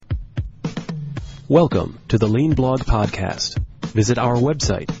Welcome to the Lean Blog Podcast. Visit our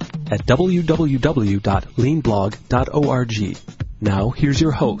website at www.leanblog.org. Now, here's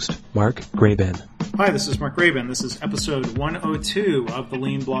your host, Mark Graban. Hi, this is Mark Graban. This is episode 102 of the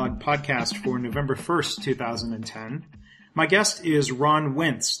Lean Blog Podcast for November 1st, 2010. My guest is Ron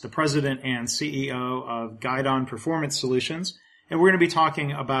Wintz, the president and CEO of Guidon Performance Solutions, and we're going to be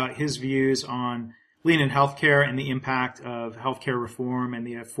talking about his views on lean in healthcare and the impact of healthcare reform and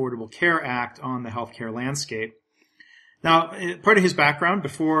the Affordable Care Act on the healthcare landscape. Now, part of his background,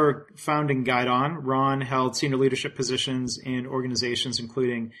 before founding Guidon, Ron held senior leadership positions in organizations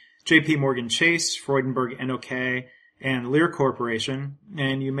including JP Morgan Chase, Freudenberg NOK, and Lear Corporation,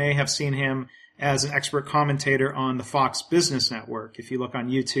 and you may have seen him as an expert commentator on the Fox Business Network. If you look on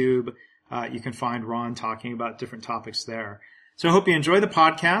YouTube, you can find Ron talking about different topics there. So I hope you enjoy the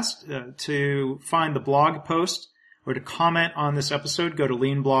podcast. To find the blog post or to comment on this episode, go to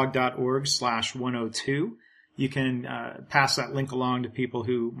leanblog.org/102. You can pass that link along to people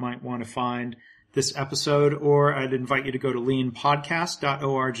who might want to find this episode, or I'd invite you to go to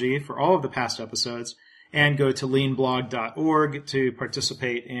leanpodcast.org for all of the past episodes and go to leanblog.org to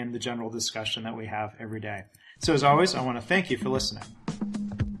participate in the general discussion that we have every day. So as always, I want to thank you for listening.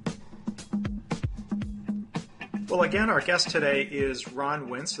 Well, again, our guest today is Ron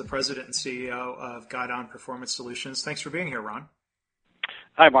Wintz, the president and CEO of Guidon Performance Solutions. Thanks for being here, Ron.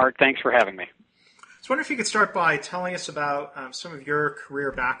 Hi, Mark. Thanks for having me. So I wonder if you could start by telling us about some of your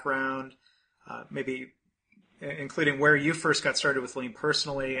career background, maybe including where you first got started with Lean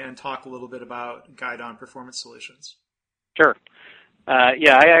personally, and talk a little bit about Guidon Performance Solutions. Sure.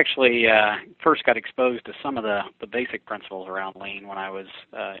 I actually first got exposed to some of the basic principles around Lean when I was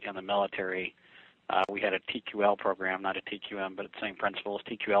in the military. We had a TQL program, not a TQM, but the same principles,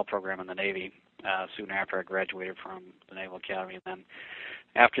 TQL program in the Navy soon after I graduated from the Naval Academy. And then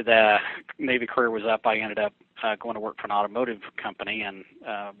after the Navy career was up, I ended up going to work for an automotive company, and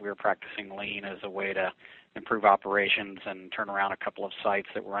we were practicing Lean as a way to improve operations and turn around a couple of sites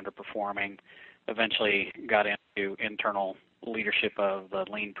that were underperforming. Eventually got into internal leadership of the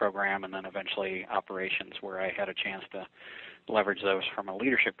Lean program, and then eventually operations, where I had a chance to leverage those from a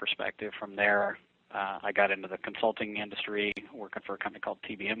leadership perspective. From there, I got into the consulting industry, working for a company called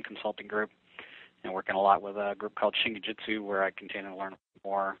TBM Consulting Group, and working a lot with a group called Shingijutsu, where I continued to learn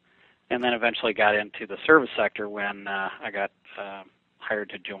more. And then eventually got into the service sector when I got hired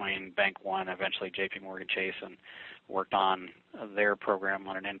to join Bank One, eventually JP Morgan Chase, and worked on their program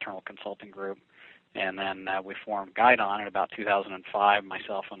on an internal consulting group. And then we formed Guidon in about 2005.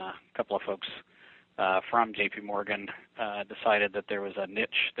 Myself and a couple of folks from JP Morgan decided that there was a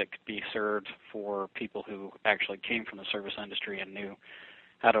niche that could be served for people who actually came from the service industry and knew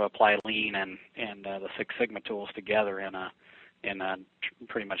how to apply Lean and the Six Sigma tools together in a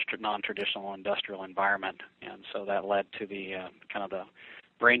pretty much non-traditional industrial environment. And so that led to the kind of the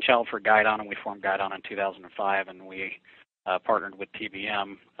brainchild for Guidon, and we formed Guidon in 2005, and we partnered with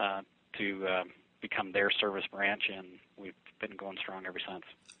TBM to become their service branch, and we've been going strong ever since.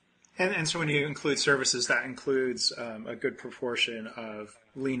 And so when you include services, that includes a good proportion of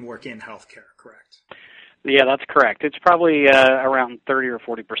Lean work in healthcare, correct? Yeah, that's correct. It's probably around 30 or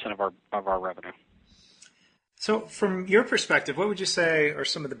 40% of our revenue. So from your perspective, what would you say are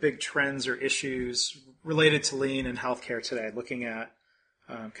some of the big trends or issues related to Lean in healthcare today, looking at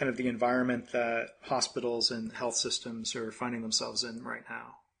kind of the environment that hospitals and health systems are finding themselves in right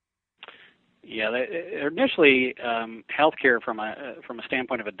now? Yeah, initially, healthcare from a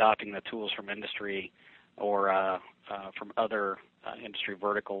standpoint of adopting the tools from industry or from other industry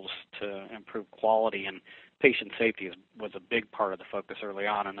verticals to improve quality and patient safety was a big part of the focus early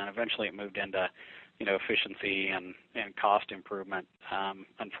on, and then eventually it moved into efficiency and cost improvement.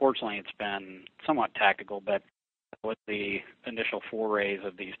 Unfortunately, it's been somewhat tactical, but with the initial forays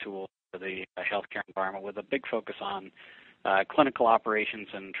of these tools for the healthcare environment, with a big focus on clinical operations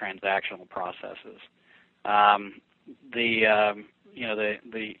and transactional processes. The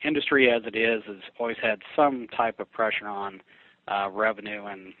industry as it is has always had some type of pressure on revenue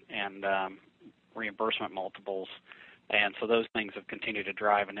and reimbursement multiples, and so those things have continued to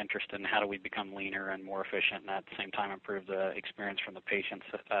drive an interest in how do we become leaner and more efficient, and at the same time improve the experience from the patient's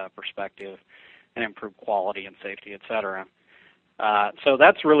perspective and improve quality and safety, et cetera. So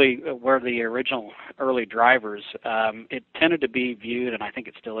that's really where the original early drivers, it tended to be viewed, and I think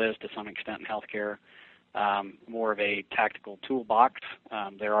it still is to some extent in healthcare, more of a tactical toolbox.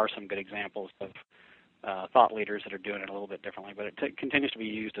 There are some good examples of thought leaders that are doing it a little bit differently, but it continues to be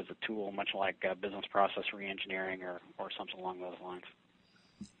used as a tool, much like business process reengineering or something along those lines.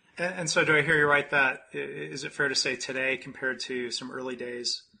 And so do I hear you right that, is it fair to say today compared to some early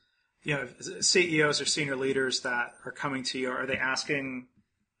days CEOs or senior leaders that are coming to you, are they asking,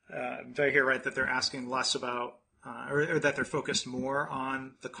 do I hear right that they're asking less about, or that they're focused more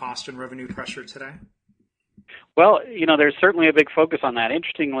on the cost and revenue pressure today? Well, there's certainly a big focus on that.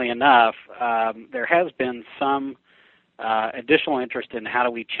 Interestingly enough, there has been some additional interest in how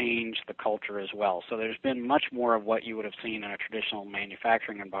do we change the culture as well. So there's been much more of what you would have seen in a traditional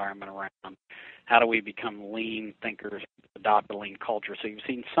manufacturing environment around how do we become lean thinkers, adopt a lean culture. So you've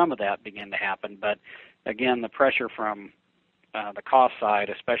seen some of that begin to happen. But again, the pressure from the cost side,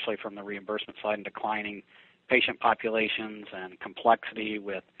 especially from the reimbursement side, and declining patient populations and complexity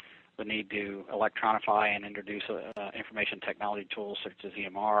with the need to electronify and introduce information technology tools such as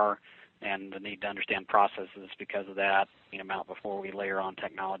EMR, and the need to understand processes because of that, amount before we layer on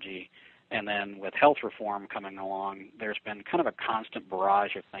technology. And then with health reform coming along, there's been kind of a constant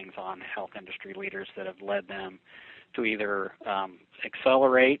barrage of things on health industry leaders that have led them to either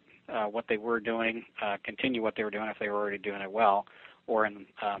accelerate what they were doing, continue what they were doing if they were already doing it well, or in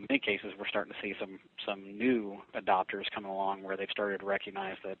many cases we're starting to see some new adopters coming along where they've started to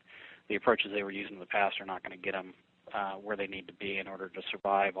recognize that the approaches they were using in the past are not going to get them where they need to be in order to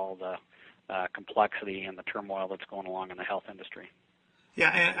survive all the complexity and the turmoil that's going along in the health industry. Yeah,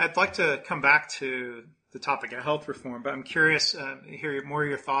 and I'd like to come back to the topic of health reform, but I'm curious to hear more of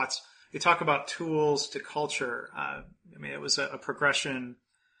your thoughts. You talk about tools to culture. It was a progression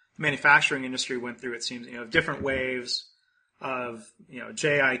the manufacturing industry went through, it seems, different waves of,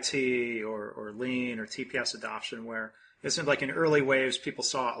 JIT or lean or TPS adoption, where it seemed like in early waves, people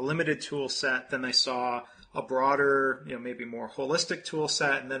saw a limited tool set, then they saw a broader, maybe more holistic tool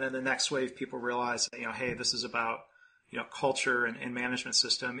set. And then in the next wave, people realized that, hey, this is about, culture and management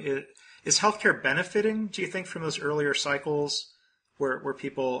system. Is healthcare benefiting, do you think, from those earlier cycles where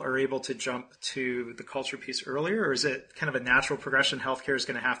people are able to jump to the culture piece earlier? Or is it kind of a natural progression? Healthcare is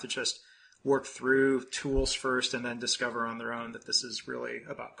going to have to just work through tools first and then discover on their own that this is really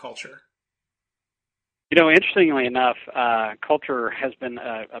about culture? Interestingly enough, culture has been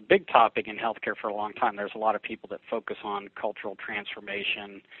a big topic in healthcare for a long time. There's a lot of people that focus on cultural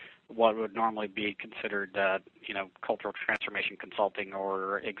transformation, what would normally be considered, cultural transformation consulting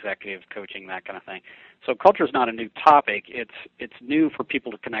or executive coaching, that kind of thing. So culture is not a new topic. It's new for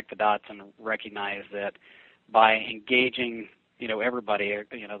people to connect the dots and recognize that by engaging, everybody,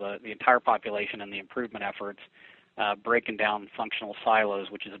 the entire population in the improvement efforts, breaking down functional silos,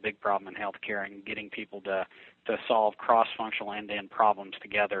 which is a big problem in healthcare, and getting people to solve cross-functional end-to-end problems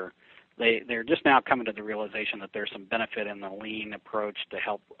together. They're just now coming to the realization that there's some benefit in the lean approach to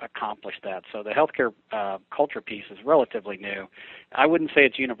help accomplish that. So the healthcare culture piece is relatively new. I wouldn't say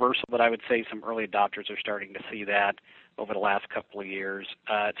it's universal, but I would say some early adopters are starting to see that over the last couple of years.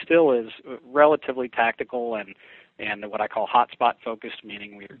 It still is relatively tactical and what I call hotspot focused,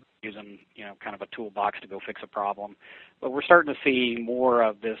 meaning we're using, kind of a toolbox to go fix a problem. But we're starting to see more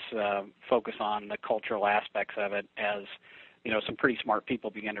of this focus on the cultural aspects of it as, some pretty smart people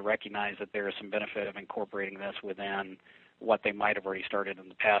begin to recognize that there is some benefit of incorporating this within what they might have already started in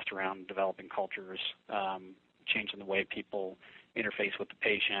the past around developing cultures, changing the way people interface with the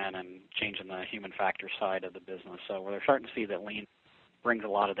patient and changing the human factor side of the business. So we're starting to see that lean brings a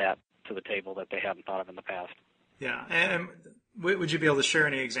lot of that to the table that they hadn't thought of in the past. Yeah, and would you be able to share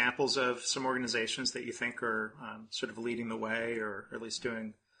any examples of some organizations that you think are sort of leading the way, or at least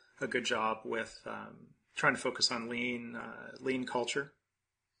doing a good job with trying to focus on lean culture?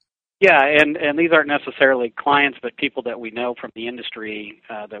 Yeah, and these aren't necessarily clients, but people that we know from the industry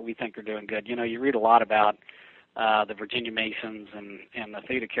that we think are doing good. You read a lot about the Virginia Masons and the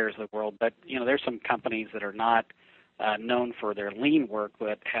ThedaCares of the world, but there's some companies that are not known for their lean work,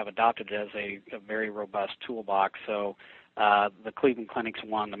 but have adopted it as a very robust toolbox. So the Cleveland Clinic's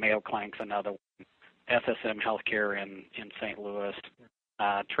one, the Mayo Clinic's another one, SSM Healthcare in St. Louis,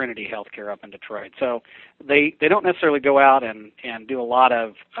 Trinity Healthcare up in Detroit. So they don't necessarily go out and do a lot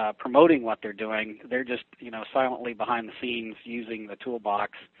of promoting what they're doing. They're just silently behind the scenes using the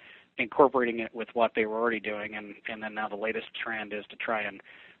toolbox, incorporating it with what they were already doing, and then now the latest trend is to try and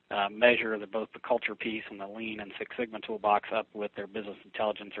measure both the culture piece and the lean and Six Sigma toolbox up with their business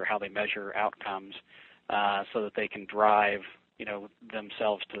intelligence, or how they measure outcomes, so that they can drive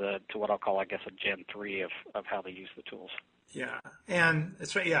themselves to what I'll call, I guess, a Gen 3 of how they use the tools. Yeah, and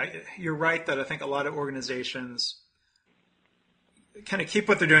it's right. Yeah, you're right that I think a lot of organizations kind of keep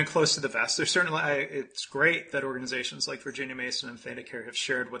what they're doing close to the vest. There's certainly, it's great that organizations like Virginia Mason and ThedaCare have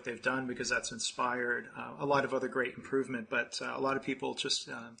shared what they've done, because that's inspired a lot of other great improvement. But a lot of people just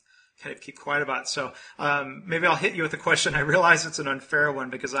kind of keep quiet about it. So maybe I'll hit you with a question. I realize it's an unfair one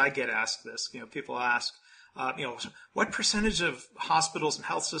because I get asked this. People ask, What percentage of hospitals and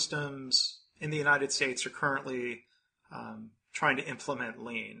health systems in the United States are currently trying to implement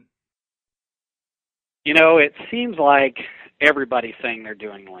Lean? It seems like everybody's saying they're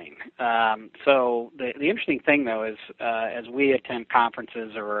doing Lean. So the interesting thing, though, is as we attend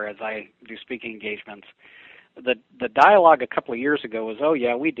conferences or as I do speaking engagements, the dialogue a couple of years ago was, oh,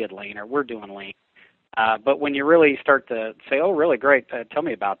 yeah, we did Lean or we're doing Lean. But when you really start to say, oh, really great, tell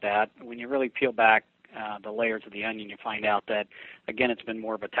me about that, when you really peel back the layers of the onion, you find out that, again, it's been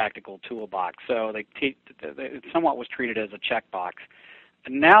more of a tactical toolbox. So it somewhat was treated as a checkbox.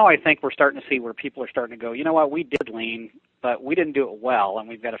 And now I think we're starting to see where people are starting to go, you know what, we did Lean, but we didn't do it well, and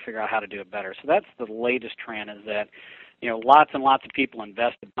we've got to figure out how to do it better. So that's the latest trend, is that lots and lots of people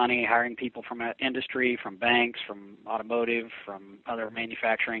invested money hiring people from industry, from banks, from automotive, from other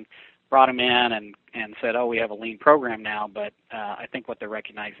manufacturing, brought them in and said, oh, we have a Lean program now. But I think what they're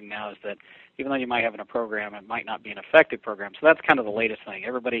recognizing now is that even though you might have a program, it might not be an effective program. So that's kind of the latest thing.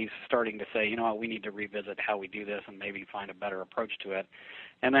 Everybody's starting to say, you know what, we need to revisit how we do this and maybe find a better approach to it.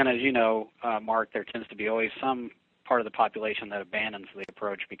 And then, as you know, Mark, there tends to be always some part of the population that abandons the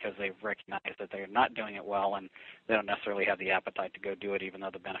approach because they've recognized that they're not doing it well and they don't necessarily have the appetite to go do it even though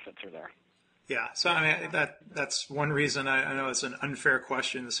the benefits are there. Yeah, so I mean that's one reason I know it's an unfair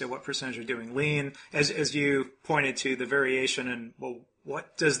question to say what percentage are doing Lean. As you pointed to, the variation in, well,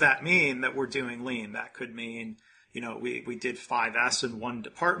 what does that mean that we're doing Lean? That could mean, we did 5S in one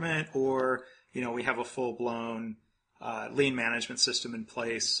department, or, we have a full-blown Lean management system in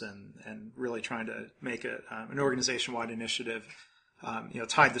place and really trying to make it an organization-wide initiative,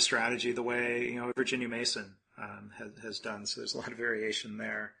 tied the strategy the way, Virginia Mason has done. So there's a lot of variation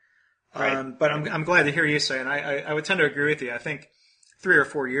there. Right. But I'm glad to hear you say, and I would tend to agree with you. I think 3 or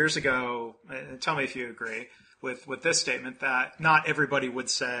 4 years ago, and tell me if you agree with this statement, that not everybody would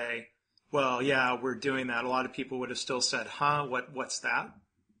say, well, yeah, we're doing that. A lot of people would have still said, what's that?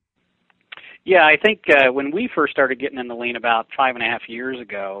 Yeah, I think when we first started getting into Lean about 5.5 years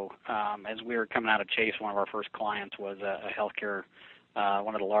ago, as we were coming out of Chase, one of our first clients was a healthcare,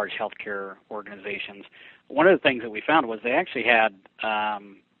 one of the large healthcare organizations. One of the things that we found was they actually had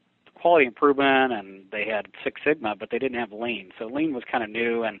quality improvement and they had Six Sigma, but they didn't have Lean. So Lean was kind of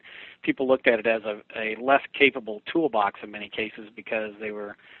new, and people looked at it as a less capable toolbox in many cases because they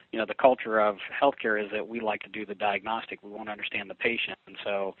were, the culture of healthcare is that we like to do the diagnostic. We want to understand the patient. And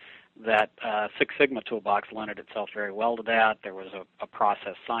so that Six Sigma toolbox lended itself very well to that. There was a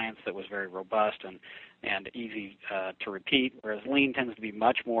process science that was very robust and easy to repeat, whereas Lean tends to be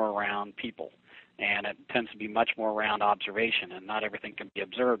much more around people. And it tends to be much more around observation, and not everything can be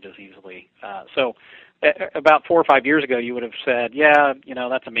observed as easily. So about 4 or 5 years ago, you would have said, yeah,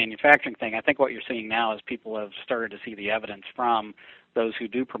 that's a manufacturing thing. I think what you're seeing now is people have started to see the evidence from those who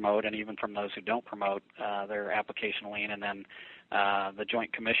do promote and even from those who don't promote their application of Lean. And then the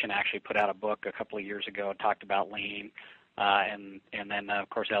Joint Commission actually put out a book a couple of years ago and talked about Lean. And then, of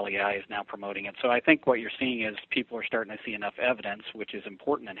course, LEI is now promoting it. So I think what you're seeing is people are starting to see enough evidence, which is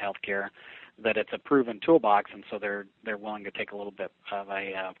important in healthcare, that it's a proven toolbox, and so they're willing to take a little bit of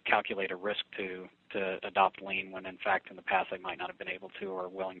a calculated risk to adopt Lean when, in fact, in the past they might not have been able to or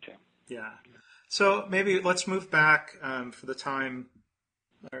willing to. Yeah. So maybe let's move back for the time,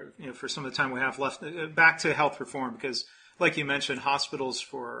 or for some of the time we have left, back to health reform, because, like you mentioned, hospitals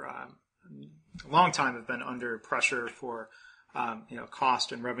for a long time have been under pressure for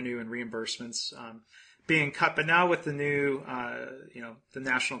cost and revenue and reimbursements being cut. But now with the new the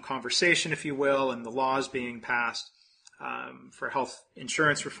national conversation, if you will, and the laws being passed for health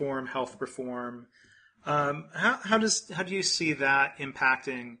insurance reform, health reform, how do you see that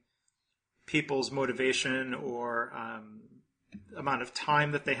impacting people's motivation or amount of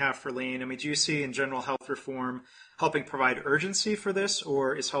time that they have for Lean? I mean, do you see in general health reform helping provide urgency for this,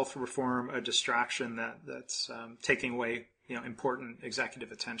 or is health reform a distraction that's taking away important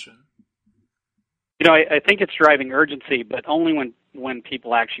executive attention? I think it's driving urgency, but only when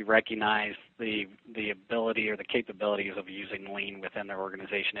people actually recognize the ability or the capabilities of using Lean within their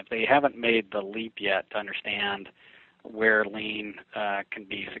organization. If they haven't made the leap yet to understand where Lean can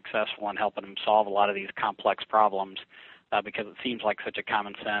be successful in helping them solve a lot of these complex problems, because it seems like such a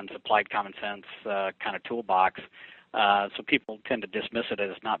common sense, applied common sense kind of toolbox. So people tend to dismiss it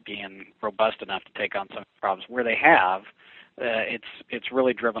as not being robust enough to take on some problems. Where they have, it's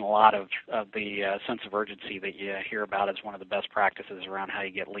really driven a lot of the sense of urgency that you hear about as one of the best practices around how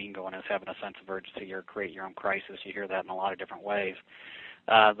you get Lean going, is having a sense of urgency or create your own crisis. You hear that in a lot of different ways.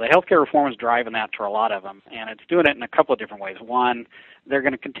 The healthcare reform is driving that for a lot of them, and it's doing it in a couple of different ways. One, they're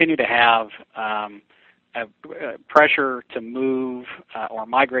going to continue to have pressure to move or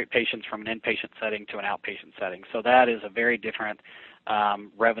migrate patients from an inpatient setting to an outpatient setting. So that is a very different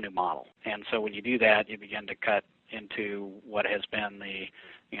revenue model. And so when you do that, you begin to cut into what has been the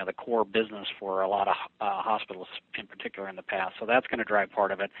core business for a lot of hospitals in particular in the past. So that's going to drive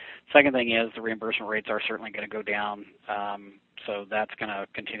part of it. Second thing is the reimbursement rates are certainly going to go down. So that's going to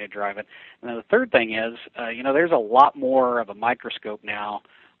continue to drive it. And then the third thing is, there's a lot more of a microscope now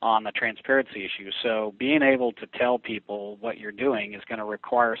on the transparency issue. So being able to tell people what you're doing is going to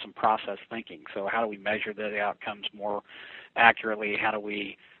require some process thinking. So how do we measure the outcomes more accurately? How do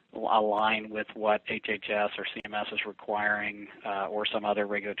we align with what HHS or CMS is requiring or some other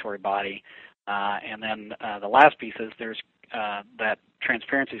regulatory body? And then the last piece is there's that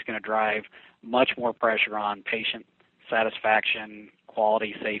transparency is going to drive much more pressure on patient satisfaction,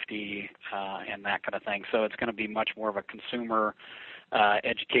 quality, safety, and that kind of thing. So it's going to be much more of a consumer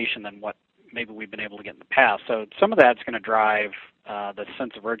education than what maybe we've been able to get in the past. So some of that's going to drive the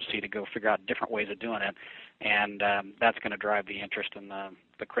sense of urgency to go figure out different ways of doing it, and that's going to drive the interest in the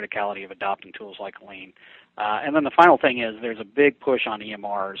criticality of adopting tools like Lean. And then the final thing is there's a big push on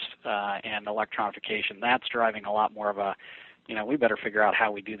EMRs and electronification. That's driving a lot more of a, we better figure out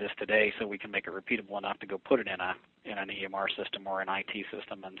how we do this today so we can make it repeatable enough to go put it in an EMR system or an IT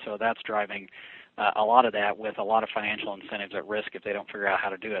system. And so that's driving a lot of that with a lot of financial incentives at risk if they don't figure out how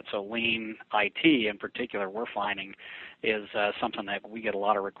to do it. So Lean IT in particular, we're finding, is something that we get a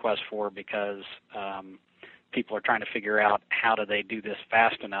lot of requests for because people are trying to figure out how do they do this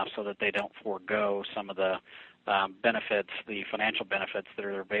fast enough so that they don't forego some of the benefits, the financial benefits that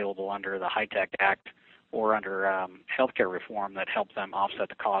are available under the HITECH Act or under healthcare reform that help them offset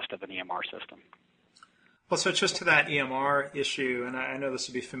the cost of an EMR system. Well, so just to that EMR issue, and I know this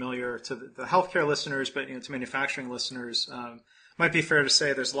will be familiar to the healthcare listeners, but to manufacturing listeners, might be fair to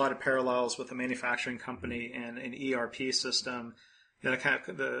say there's a lot of parallels with a manufacturing company and an ERP system. Kind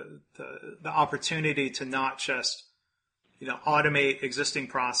of the opportunity to not just automate existing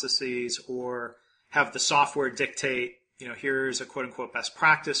processes or have the software dictate here's a quote unquote best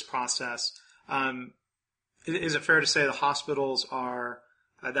practice process. Is it fair to say the hospitals are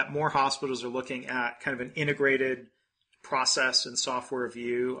that more hospitals are looking at kind of an integrated process and software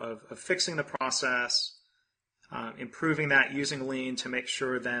view of fixing the process, improving that using Lean to make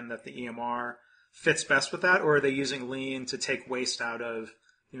sure then that the EMR fits best with that, or are they using Lean to take waste out of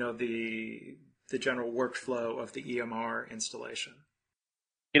the general workflow of the EMR installation?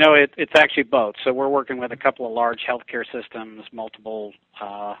 It's actually both. So we're working with a couple of large healthcare systems, multiple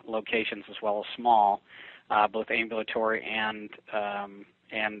locations as well as small, both ambulatory and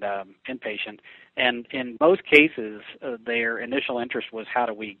inpatient. And in most cases, their initial interest was how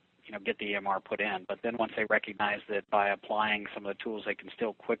do we get the EMR put in. But then once they recognized that by applying some of the tools, they can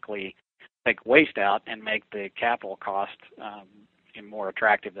still quickly take waste out and make the capital cost more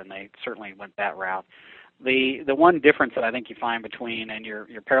attractive, then they certainly went that route. The one difference that I think you find between, and your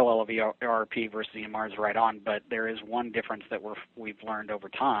parallel of ERP versus EMR is right on, but there is one difference that we've learned over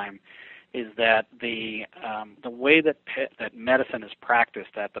time, is that the way that medicine is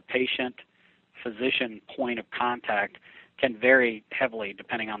practiced at the patient-physician point of contact can vary heavily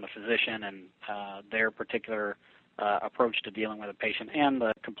depending on the physician and their particular approach to dealing with a patient and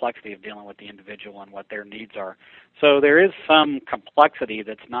the complexity of dealing with the individual and what their needs are. So there is some complexity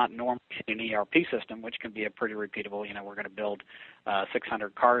that's not normally in an ERP system, which can be a pretty repeatable, we're going to build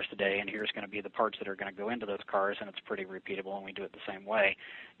 600 cars today, and here's going to be the parts that are going to go into those cars, and it's pretty repeatable, and we do it the same way.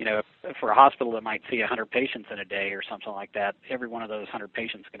 For a hospital that might see 100 patients in a day or something like that, every one of those 100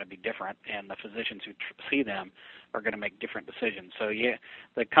 patients is going to be different, and the physicians who see them are going to make different decisions. So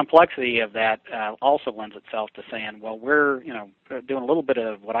the complexity of that also lends itself to saying, well, we're doing a little bit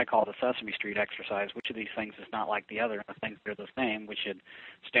of what I call the Sesame Street exercise. Which of these things is not like the other? And the things that are the same, we should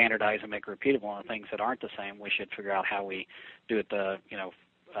standardize and make repeatable. And the things that aren't the same, we should figure out how we do it the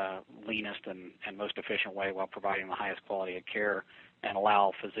leanest and most efficient way while providing the highest quality of care and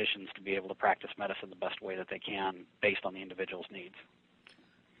allow physicians to be able to practice medicine the best way that they can based on the individual's needs.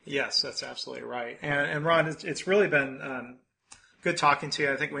 Yes, that's absolutely right. And Ron, it's really been good talking to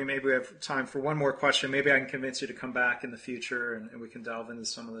you. I think we have time for one more question. Maybe I can convince you to come back in the future and we can delve into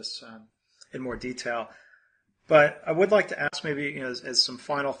some of this in more detail. But I would like to ask maybe as some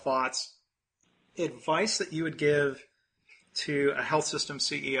final thoughts, advice that you would give to a health system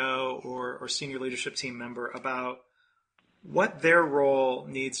CEO or senior leadership team member about what their role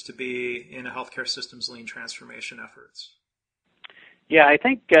needs to be in a healthcare system's lean transformation efforts. Yeah, I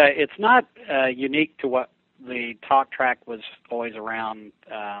think it's not unique to what the talk track was always around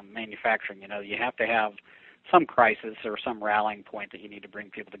manufacturing. You have to have some crisis or some rallying point that you need to bring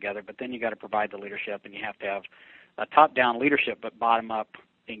people together. But then you got to provide the leadership, and you have to have a top-down leadership but bottom-up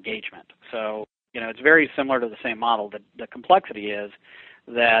engagement. So, it's very similar to the same model. The complexity is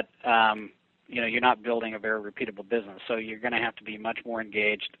that you're not building a very repeatable business, so you're going to have to be much more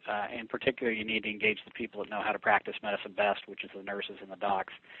engaged. In particular, you need to engage the people that know how to practice medicine best, which is the nurses and the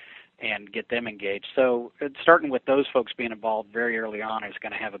docs, and get them engaged. So starting with those folks being involved very early on is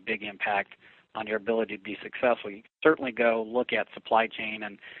going to have a big impact on your ability to be successful. You can certainly go look at supply chain,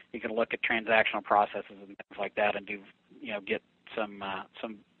 and you can look at transactional processes and things like that, and get some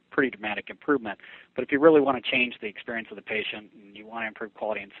pretty dramatic improvement. But if you really want to change the experience of the patient and you want to improve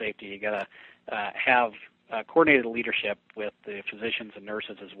quality and safety, you got to have coordinated leadership with the physicians and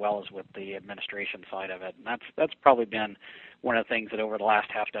nurses as well as with the administration side of it. And that's probably been one of the things that over the last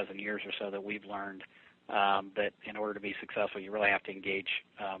half dozen years or so that we've learned, that in order to be successful, you really have to engage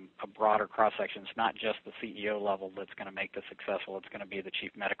a broader cross-section. It's not just the CEO level that's going to make this successful. It's going to be the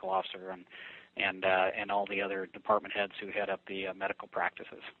chief medical officer and all the other department heads who head up the medical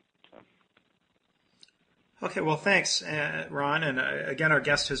practices. Okay, well, thanks, Ron. And again, our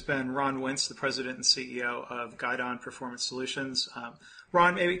guest has been Ron Wintz, the president and CEO of Guidon Performance Solutions.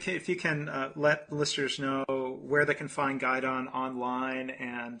 Ron, maybe if you can let listeners know where they can find Guidon online,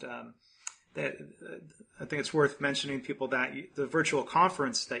 and I think it's worth mentioning people that the virtual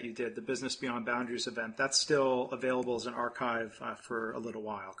conference that you did, the Business Beyond Boundaries event, that's still available as an archive for a little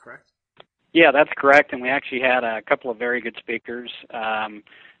while, correct? Yeah, that's correct, and we actually had a couple of very good speakers. You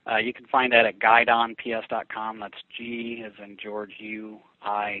can find that at guidonps.com. That's G as in George, U,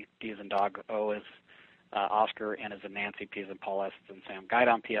 I, D as in dog, O as Oscar, N as in Nancy, P as in Paul, S as in Sam,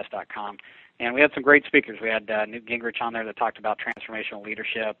 guidonps.com. And we had some great speakers. We had Newt Gingrich on there that talked about transformational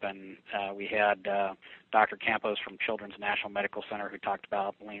leadership, and we had Dr. Campos from Children's National Medical Center who talked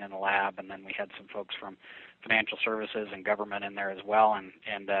about lean in the lab, and then we had some folks from financial services and government in there as well, and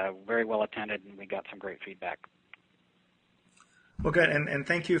very well attended, and we got some great feedback. Well, good, and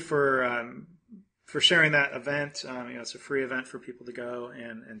thank you for sharing that event. It's a free event for people to go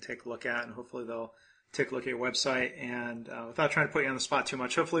and take a look at, and hopefully they'll take a look at your website. And without trying to put you on the spot too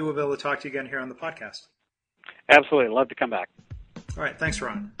much, hopefully we'll be able to talk to you again here on the podcast. Absolutely. Love to come back. All right. Thanks,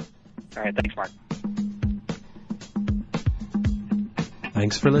 Ron. All right. Thanks, Mark.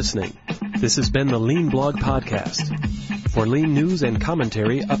 Thanks for listening. This has been the Lean Blog Podcast. For Lean news and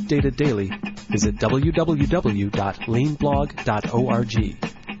commentary updated daily, visit www.leanblog.org.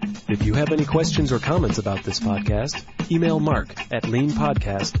 If you have any questions or comments about this podcast, email Mark at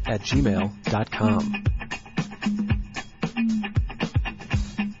leanpodcast@gmail.com.